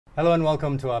Hello and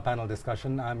welcome to our panel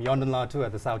discussion. I'm Yondan Latu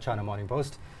at the South China Morning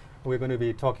Post. We're going to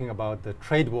be talking about the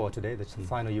trade war today, the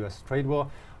Sino-US trade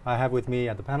war. I have with me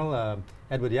at the panel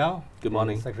Edward Yao, Good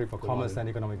morning. Secretary for Commerce and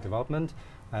Economic Development.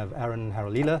 I have Aron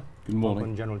Harilela, Good morning.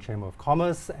 Open General Chamber of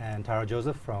Commerce, and Tara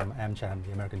Joseph from AmCham,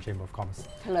 the American Chamber of Commerce.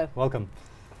 Hello. Welcome.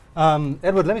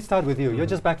 Edward, let me start with you. You're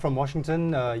just back from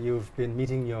Washington. You've been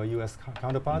meeting your US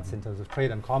counterparts in terms of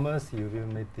trade and commerce. You've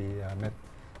even met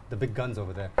the big guns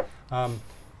over there.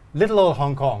 Little old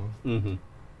Hong Kong,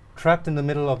 trapped in the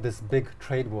middle of this big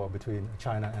trade war between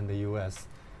China and the US.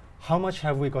 How much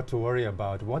have we got to worry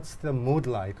about? What's the mood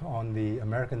like on the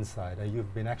American side?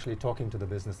 You've been actually talking to the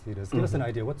business leaders. Give us an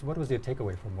idea. What was your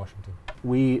takeaway from Washington?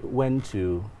 We went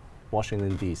to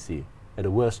Washington, D.C. at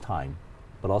the worst time,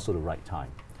 but also the right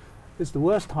time. It's the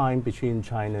worst time between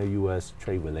China-US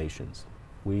trade relations.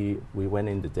 We went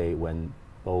in the day when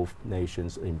both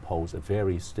nations imposed a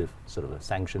very stiff sort of a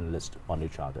sanction list on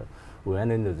each other. We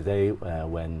went into the day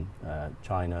when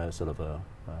China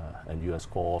and US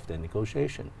call off the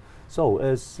negotiation. So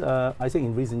as I think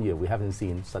in recent years we haven't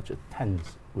seen such a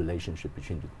tense relationship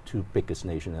between the two biggest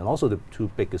nations and also the two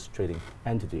biggest trading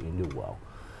entities in the world.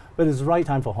 But it's the right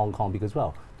time for Hong Kong because,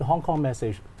 well, the Hong Kong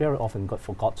message very often got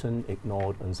forgotten,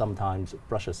 ignored, and sometimes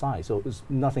brushed aside. So it's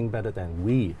nothing better than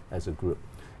we as a group,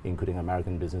 including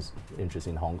American business interests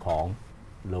in Hong Kong,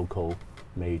 local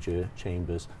major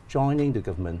chambers, joining the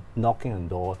government, knocking on the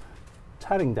door,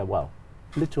 telling that, well,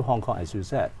 little Hong Kong, as you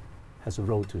said, has a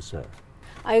role to serve.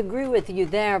 I agree with you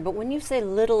there, but when you say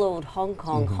little old Hong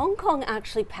Kong, Hong Kong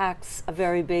actually packs a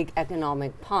very big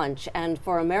economic punch. And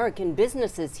for American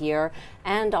businesses here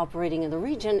and operating in the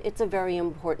region, it's a very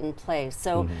important place.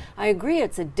 So I agree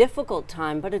it's a difficult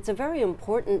time, but it's a very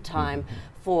important time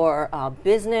for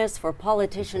business, for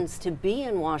politicians to be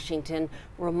in Washington,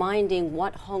 reminding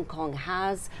what Hong Kong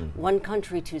has, one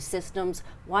country, two systems,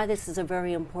 why this is a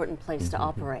very important place to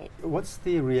operate. What's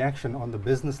the reaction on the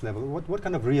business level? What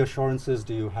kind of reassurances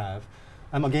do you have?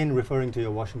 I'm again referring to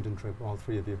your Washington trip, all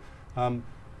three of you.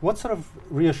 What sort of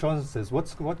reassurances,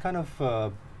 what kind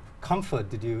of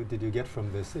comfort did you get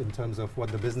from this in terms of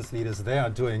what the business leaders there are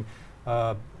doing,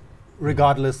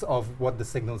 regardless of what the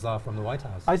signals are from the White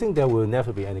House? I think there will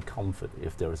never be any comfort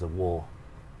if there is a war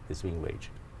that's being waged.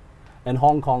 And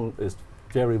Hong Kong is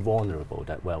very vulnerable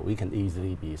that, well, we can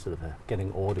easily be sort of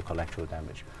getting all the collateral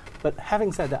damage. But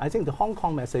having said that, I think the Hong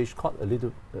Kong message caught a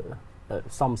little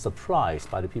some surprise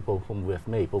by the people whom we have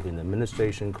made, both in the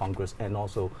administration, Congress, and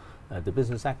also the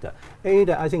business sector.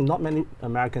 That I think not many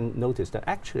Americans noticed that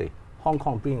actually Hong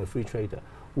Kong being a free trader,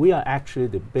 we are actually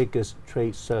the biggest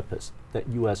trade surplus that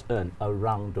U.S. earn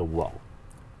around the world.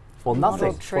 For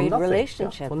nothing. Trade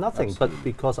relationship. Yeah, for nothing, but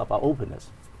because of our openness.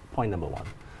 Point number one.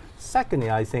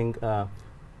 Secondly, I think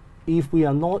if we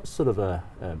are not sort of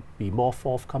be more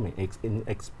forthcoming in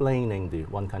explaining the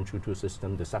one country, two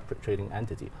system, the separate trading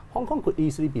entity, Hong Kong could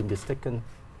easily be mistaken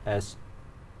as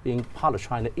being part of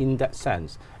China in that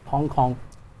sense. Hong Kong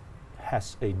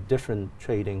has a different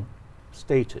trading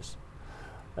status.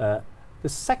 The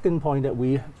second point that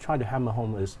we try to hammer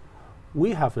home is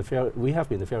we have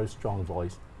been a very strong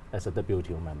voice as a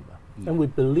WTO member. And we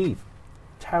believe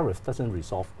tariff doesn't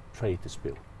resolve trade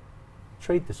dispute.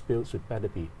 Trade disputes should better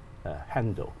be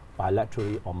handled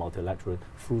bilaterally or multilaterally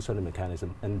through certain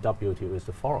mechanism, and WTO is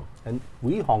the forum. And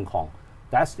we, Hong Kong,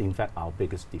 that's in fact our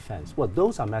biggest defense. Well,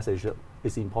 those are messages that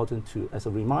is important to, as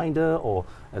a reminder or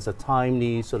as a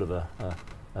timely sort of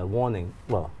a warning.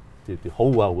 Well, the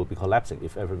whole world will be collapsing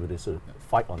if everybody sort of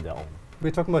fight on their own.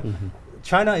 We're talking about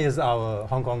China is our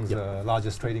Hong Kong's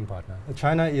largest trading partner.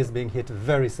 China is being hit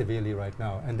very severely right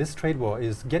now, and this trade war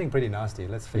is getting pretty nasty,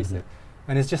 let's face it.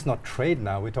 And it's just not trade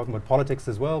now. We're talking about politics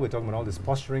as well. We're talking about all this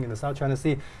posturing in the South China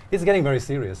Sea. It's getting very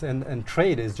serious, and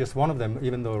trade is just one of them,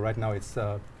 even though right now it's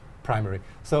primary.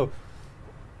 So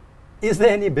is there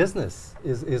any business,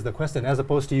 is the question, as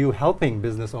opposed to you helping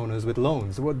business owners with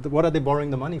loans? What are they borrowing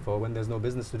the money for when there's no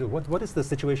business to do? What is the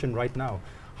situation right now?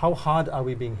 How hard are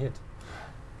we being hit?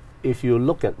 If you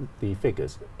look at the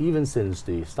figures, even since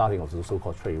the starting of the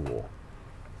so-called trade war,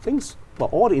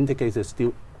 all the indicators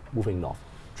still moving north.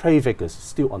 Trade figures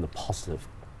still on the positive,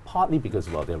 partly because,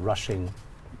 well, they're rushing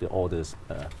the orders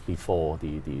before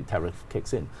the tariff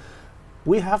kicks in.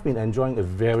 We have been enjoying a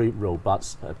very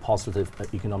robust, positive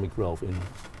economic growth in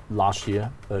last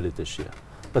year, early this year.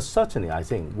 But certainly, I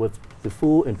think, with the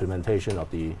full implementation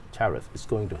of the tariff, it's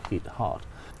going to hit hard.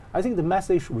 I think the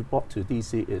message we brought to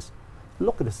DC is,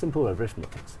 look at the simple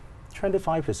arithmetic.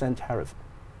 25% tariff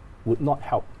would not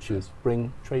help to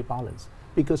bring trade balance.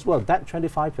 Because, well, that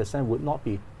 25% would not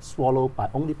be swallowed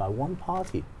only by one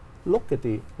party. Look at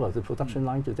the production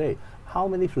line today. How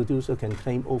many producers can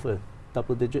claim over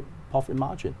double-digit profit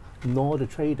margin? Nor the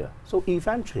trader. So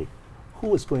eventually,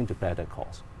 who is going to bear that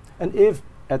cost? And if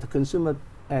at the consumer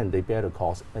end they bear the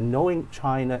cost, and knowing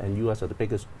China and US are the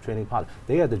biggest trading partner,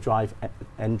 they are the drive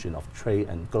engine of trade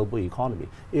and global economy.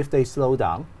 If they slow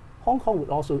down, Hong Kong would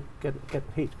also get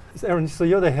hit. So Aaron, so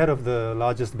you're the head of the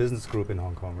largest business group in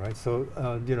Hong Kong, right? So,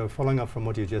 following up from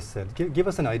what you just said, give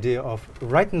us an idea of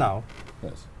right now,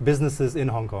 Yes. businesses in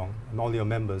Hong Kong and all your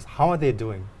members, how are they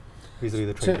doing vis-a-vis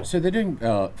the trade war? So they're doing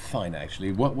fine,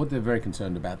 actually. What they're very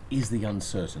concerned about is the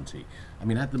uncertainty. I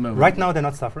mean, at the moment... Right now, they're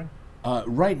not suffering?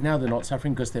 Right now, they're not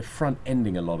suffering because they're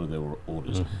front-ending a lot of their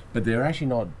orders, but they're actually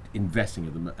not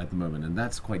investing at the moment, and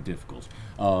that's quite difficult.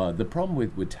 The problem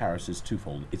with tariffs is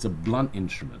twofold. It's a blunt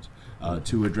instrument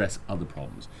to address other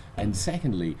problems, and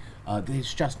secondly,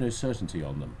 there's just no certainty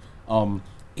on them.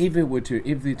 If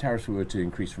the tariffs were to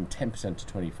increase from 10% to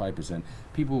 25%,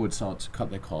 people would start to cut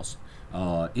their costs.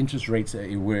 Interest rates,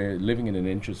 we're living in an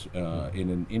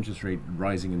interest rate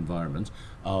rising environment.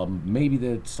 Maybe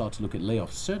they'd start to look at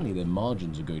layoffs. Certainly their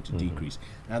margins are going to decrease.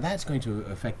 Now that's going to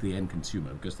affect the end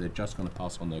consumer because they're just going to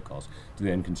pass on their costs to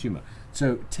the end consumer.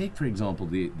 So take, for example,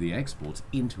 the exports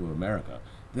into America.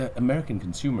 The American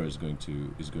consumer is going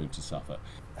to suffer.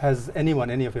 Has any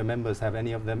of your members, have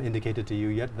any of them indicated to you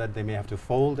yet that they may have to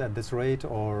fold at this rate,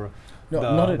 or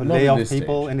not lay at off this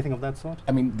people, stage. anything of that sort?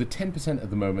 I mean, the 10%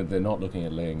 at the moment, they're not looking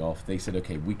at laying off. They said,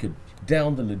 okay, we could,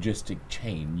 down the logistic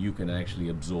chain, you can actually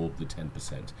absorb the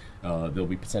 10%. There'll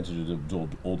be percentages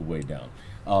absorbed all the way down.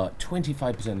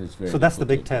 25% is very So that's the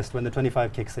big difficult. test, when the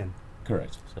 25 kicks in.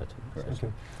 Correct. Certainly. Correct.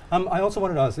 Okay. I also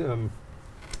wanted to ask,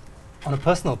 on a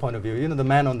personal point of view, the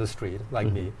man on the street,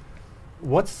 like me,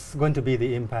 what's going to be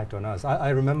the impact on us? I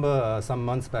remember some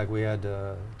months back we had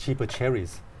cheaper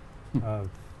cherries,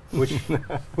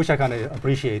 which I kind of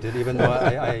appreciated, even though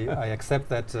I accept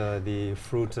that the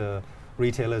fruit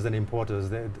retailers and importers,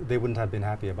 they wouldn't have been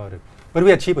happy about it. But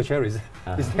we had cheaper cherries.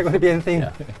 Is there going to be anything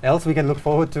else we can look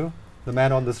forward to, the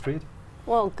man on the street?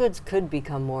 Well, goods could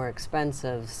become more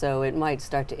expensive, so it might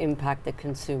start to impact the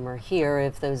consumer here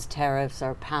if those tariffs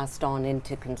are passed on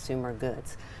into consumer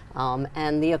goods.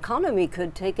 And the economy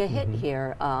could take a hit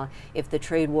here if the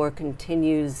trade war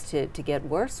continues to get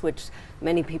worse, which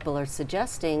many people are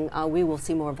suggesting. We will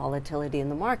see more volatility in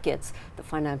the markets. The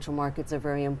financial markets are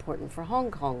very important for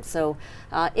Hong Kong. So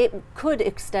it could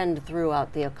extend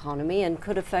throughout the economy and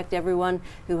could affect everyone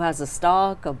who has a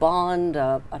stock, a bond,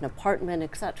 an apartment,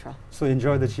 etc. So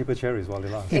enjoy the cheaper cherries while they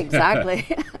last. Exactly.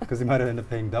 Because you might end up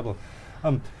paying double.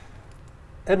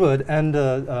 Edward and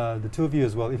the two of you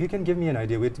as well, if you can give me an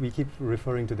idea, we keep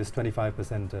referring to this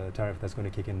 25% tariff that's going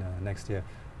to kick in next year.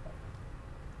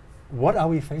 What are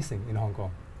we facing in Hong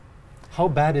Kong? How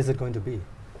bad is it going to be?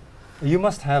 You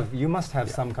must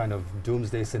have some kind of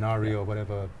doomsday scenario or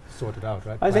whatever sorted out,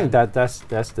 right? I think that's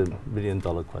the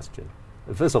million-dollar question.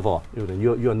 First of all,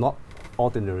 you're not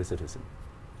ordinary citizen,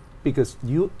 because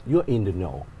you're in the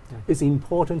know. Yeah. It's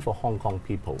important for Hong Kong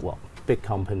people, big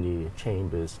company,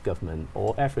 chambers, government,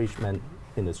 or average man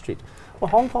in the street. Well,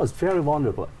 Hong Kong is very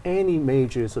vulnerable. Any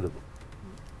major sort of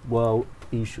world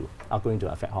issue are going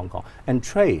to affect Hong Kong. And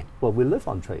trade, we live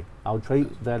on trade. Our trade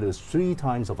value is 3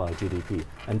 times of our GDP,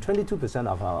 and 22%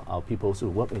 of our people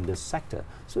sort of work in this sector.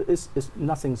 So it's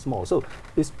nothing small. So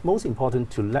it's most important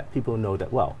to let people know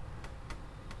that,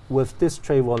 with this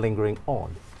trade war lingering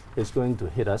on, it's going to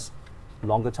hit us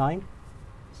longer time,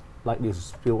 likely to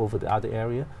spill over the other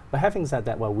area. But having said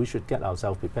that, we should get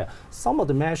ourselves prepared. Some of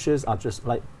the measures are just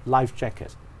like life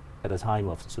jackets at a time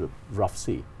of sort of rough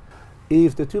sea.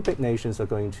 If the two big nations are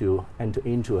going to enter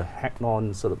into a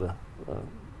head-on sort of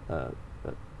a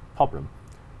problem,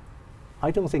 I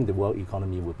don't think the world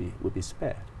economy would be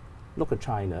spared. Look at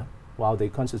China. While they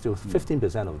constitute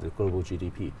 15% of the global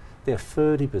GDP, they are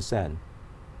 30%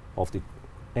 of the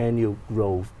annual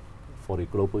growth for the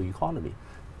global economy.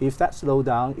 If that slows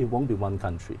down, it won't be one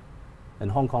country,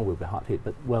 and Hong Kong will be hard hit.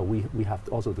 But we have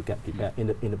also to get prepared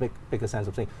in a bigger sense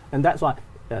of things, and that's why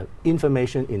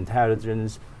information,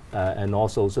 intelligence, and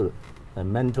also sort of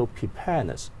mental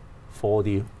preparedness for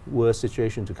the worst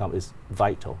situation to come is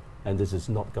vital. And this is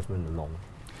not government alone.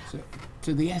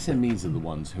 So the SMEs are the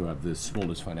ones who have the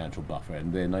smallest financial buffer,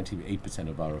 and they're 98%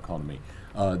 of our economy.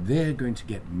 They're going to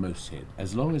get most hit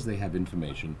as long as they have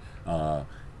information.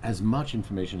 As much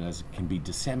information as can be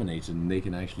disseminated, and they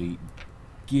can actually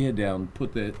gear down,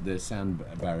 put their sound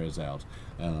barriers out,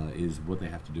 is what they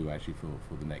have to do actually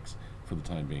for the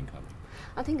time being coming.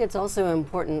 I think it's also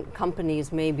important.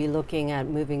 Companies may be looking at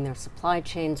moving their supply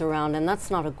chains around, and that's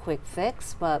not a quick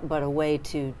fix, but a way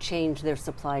to change their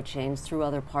supply chains through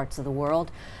other parts of the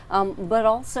world. But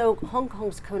also, Hong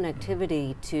Kong's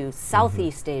connectivity to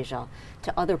Southeast Asia,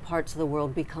 to other parts of the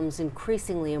world, becomes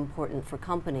increasingly important for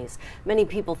companies. Many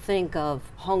people think of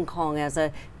Hong Kong as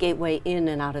a gateway in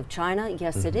and out of China.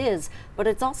 Yes, it is, but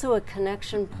it's also a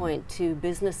connection point to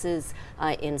businesses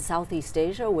in Southeast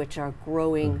Asia, which are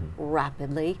growing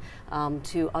rapidly,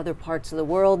 to other parts of the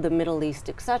world, the Middle East,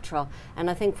 etc. And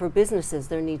I think for businesses,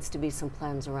 there needs to be some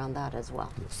plans around that as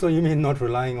well. So you mean not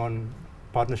relying on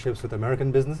partnerships with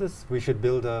American businesses? We should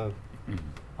build our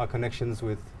connections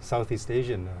with Southeast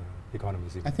Asian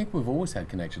economies. I think we've always had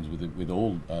connections with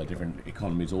all different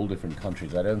economies, all different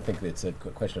countries. I don't think it's a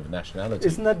question of nationality.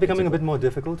 Isn't that becoming a bit more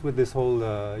difficult with this whole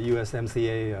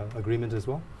USMCA agreement as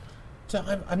well? So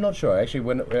I'm not sure. Actually,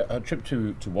 when our trip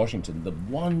to Washington, the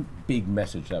one big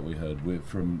message that we heard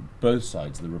from both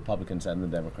sides, the Republicans and the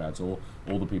Democrats, all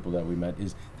the people that we met,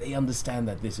 is they understand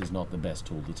that this is not the best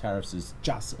tool. The tariffs is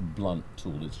just a blunt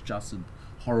tool. It's just a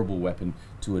horrible weapon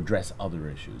to address other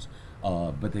issues.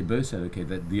 But they both said, okay,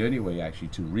 that the only way actually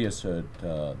to reassert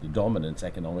the dominance,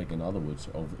 economic in other words,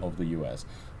 of the U.S.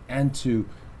 and to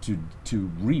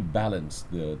rebalance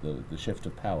the shift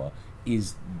of power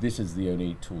this is the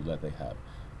only tool that they have.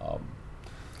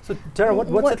 So, Tara,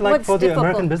 what's it like for the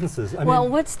American businesses? Well,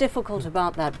 what's difficult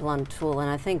about that blunt tool, and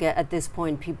I think at this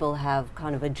point people have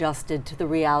kind of adjusted to the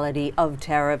reality of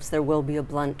tariffs, there will be a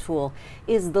blunt tool,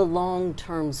 is the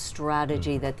long-term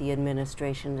strategy that the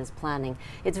administration is planning.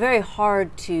 It's very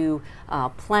hard to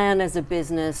plan as a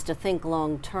business, to think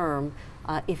long-term,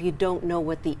 if you don't know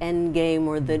what the end game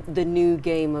or the new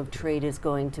game of trade is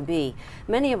going to be.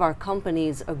 Many of our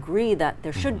companies agree that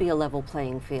there should be a level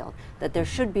playing field, that there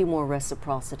should be more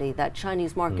reciprocity, that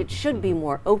Chinese markets should be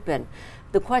more open.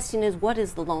 The question is, what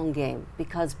is the long game?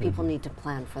 Because people need to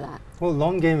plan for that. Well,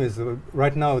 long game is,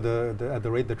 right now, at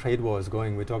the rate the trade war is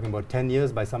going, we're talking about 10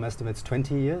 years, by some estimates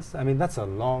 20 years. I mean, that's a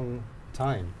long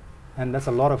time, and that's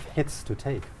a lot of hits to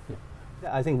take. Yeah,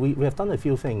 I think we have done a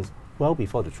few things well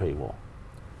before the trade war.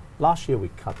 Last year we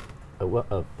cut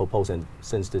a proposal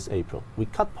since this April. We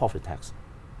cut profit tax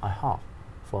by half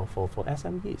for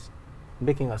SMEs,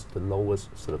 making us the lowest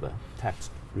sort of a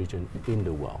tax region in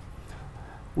the world.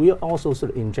 We also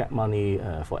sort of inject money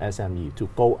for SME to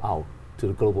go out to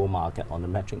the global market on the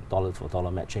matching, dollar for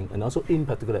dollar matching, and also in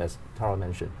particular, as Tara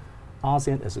mentioned,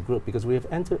 ASEAN as a group, because we have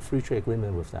entered free trade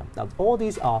agreement with them. Now, all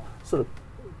these are sort of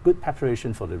good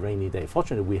preparation for the rainy day.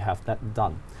 Fortunately, we have that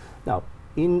done. Now,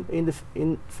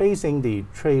 in facing the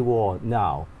trade war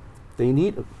now, they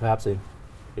need perhaps a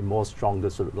more stronger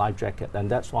sort of life jacket, and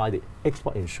that's why the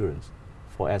export insurance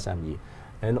for SME,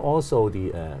 and also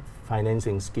the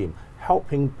financing scheme,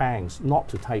 helping banks not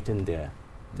to tighten their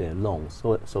loans,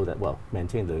 so that, well,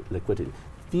 maintain the liquidity.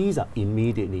 These are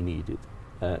immediately needed,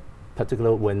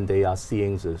 particularly when they are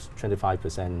seeing the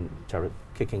 25% tariff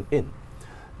kicking in.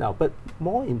 Now, but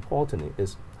more importantly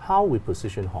is how we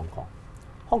position Hong Kong.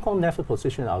 Hong Kong never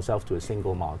positioned ourselves to a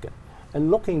single market.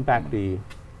 And looking back the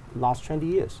last 20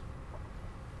 years,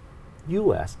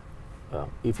 US,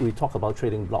 if we talk about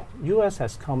trading bloc, US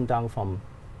has come down from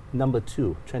number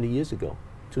 2 20 years ago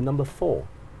to number 4,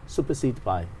 superseded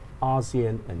by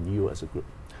ASEAN and EU as a group.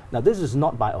 Now, this is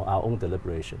not by our own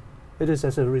deliberation. It is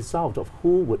as a result of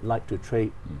who would like to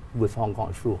trade with Hong Kong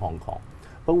and through Hong Kong.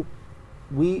 But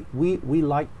we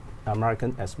like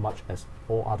American as much as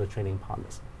all other trading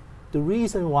partners. The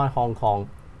reason why Hong Kong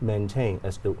maintained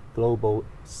as the global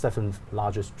 7th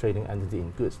largest trading entity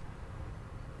in goods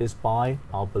is by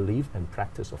our belief and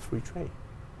practice of free trade.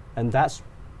 And that's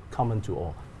common to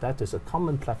all. That is a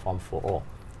common platform for all.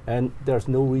 And there's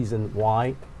no reason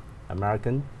why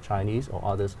American, Chinese, or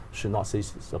others should not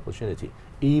seize this opportunity,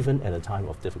 even at a time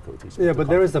of difficulties. Yeah, but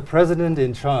there is a president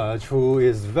in charge who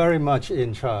is very much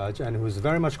in charge and who's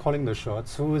very much calling the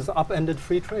shots, who has upended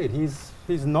free trade.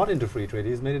 He's not into free trade.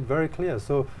 He's made it very clear.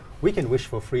 So we can wish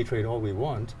for free trade all we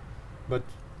want, but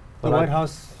the White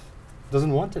House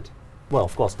doesn't want it. Well,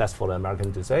 of course, that's for the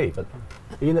American to say, but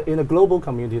in a global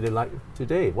community like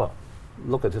today, well,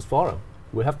 look at this forum.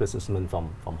 We have businessmen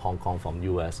from Hong Kong, from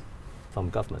US, from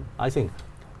government. I think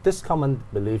this common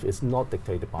belief is not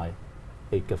dictated by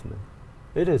a government.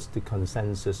 It is the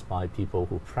consensus by people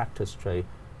who practice trade,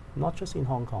 not just in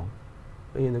Hong Kong,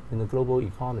 but in the global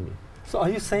economy. So are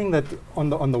you saying that on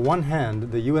the one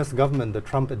hand, the US government, the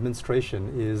Trump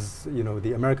administration is,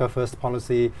 the America First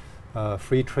policy,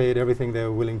 free trade, everything,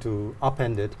 they're willing to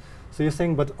upend it. So you're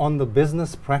saying, but on the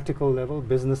business practical level,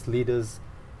 business leaders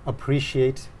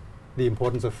appreciate the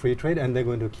importance of free trade, and they're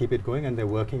going to keep it going, and they're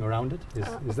working around it? Is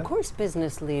Of that? course,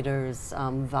 business leaders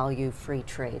value free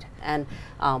trade. And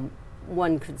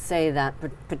one could say that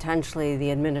potentially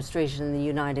the administration in the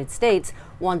United States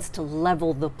wants to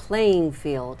level the playing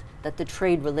field, that the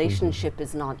trade relationship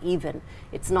is not even.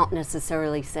 It's not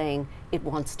necessarily saying it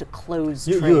wants to close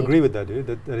trade. You agree with that, do you?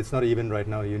 That it's not even right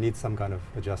now. You need some kind of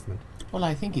adjustment. Well,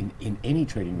 I think in any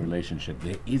trading relationship,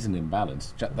 there is an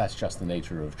imbalance. That's just the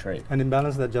nature of trade. An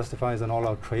imbalance that justifies an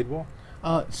all-out trade war?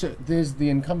 So there's the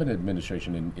incumbent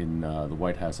administration in the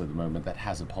White House at the moment that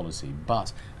has a policy,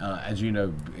 but as you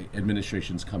know,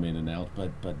 administrations come in and out.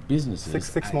 But businesses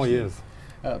six more years.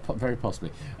 Very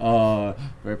possibly,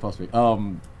 very possibly.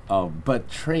 But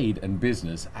trade and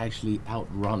business actually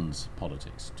outruns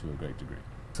politics to a great degree.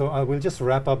 So I will just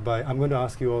wrap up by, I'm going to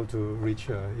ask you all to reach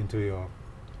into your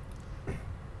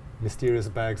mysterious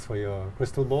bags for your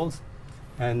crystal balls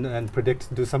and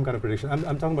predict, do some kind of prediction.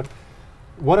 I'm talking about,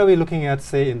 what are we looking at,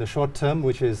 say, in the short term,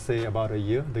 which is, say, about a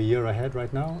year, the year ahead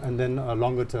right now, and then a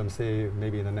longer term, say,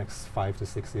 maybe in the next 5 to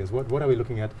 6 years? What are we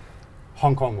looking at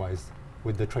Hong Kong-wise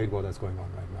with the trade war that's going on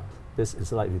right now? This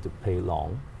is likely to play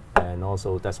long, and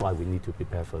also that's why we need to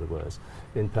prepare for the worst.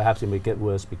 And perhaps it may get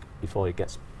worse before it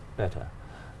gets better.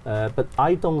 But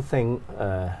I don't think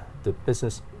the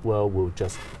business world will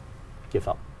just give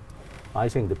up. I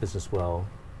think the business world,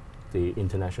 the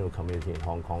international community in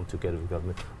Hong Kong, together with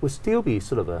government, will still be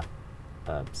sort of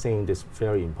singing this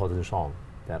very important song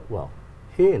that, well,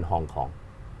 here in Hong Kong,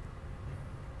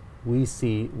 we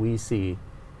see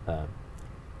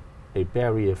a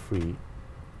barrier-free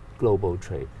global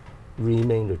trade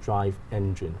remain the drive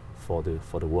engine for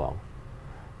the world.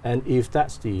 And if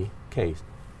that's the case,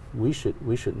 we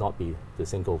should not be the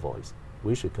single voice.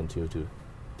 We should continue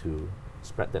to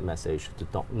spread that message, to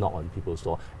knock on people's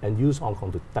door, and use Hong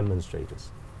Kong to demonstrate this.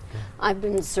 I've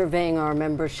been surveying our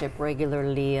membership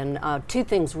regularly, and two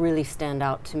things really stand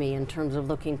out to me in terms of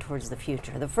looking towards the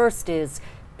future. The first is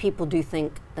people do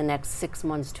think the next 6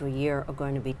 months to a year are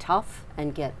going to be tough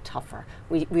and get tougher.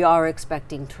 We are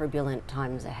expecting turbulent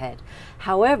times ahead.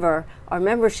 However, our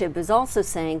membership is also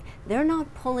saying they're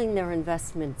not pulling their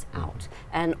investments out,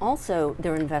 and also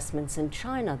their investments in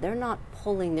China, they're not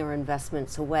pulling their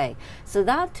investments away. So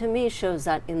that to me shows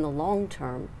that in the long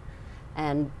term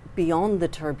and beyond the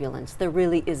turbulence, there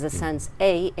really is a sense,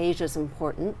 A, Asia's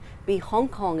important, B, Hong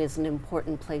Kong is an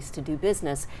important place to do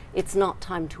business. It's not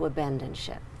time to abandon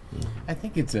ship. I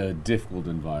think it's a difficult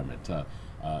environment.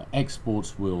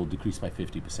 Exports will decrease by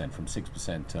 50% from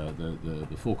 6%.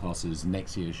 The forecast is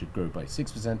next year should grow by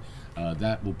 6%.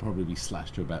 That will probably be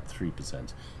slashed to about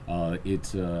 3%.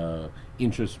 It's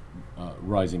interest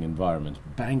rising environment.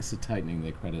 Banks are tightening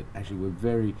their credit. Actually, we're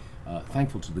very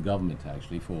thankful to the government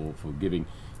actually for giving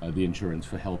the insurance,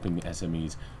 for helping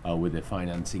SMEs with their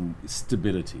financing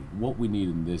stability. What we need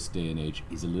in this day and age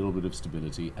is a little bit of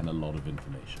stability and a lot of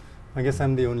information. I guess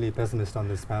I'm the only pessimist on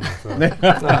this panel, so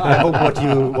I hope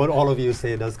what all of you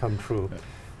say does come true.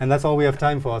 And that's all we have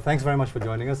time for. Thanks very much for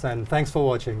joining us, and thanks for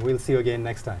watching. We'll see you again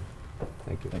next time.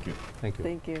 Thank you. Thank you. Thank you.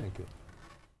 Thank you. Thank you.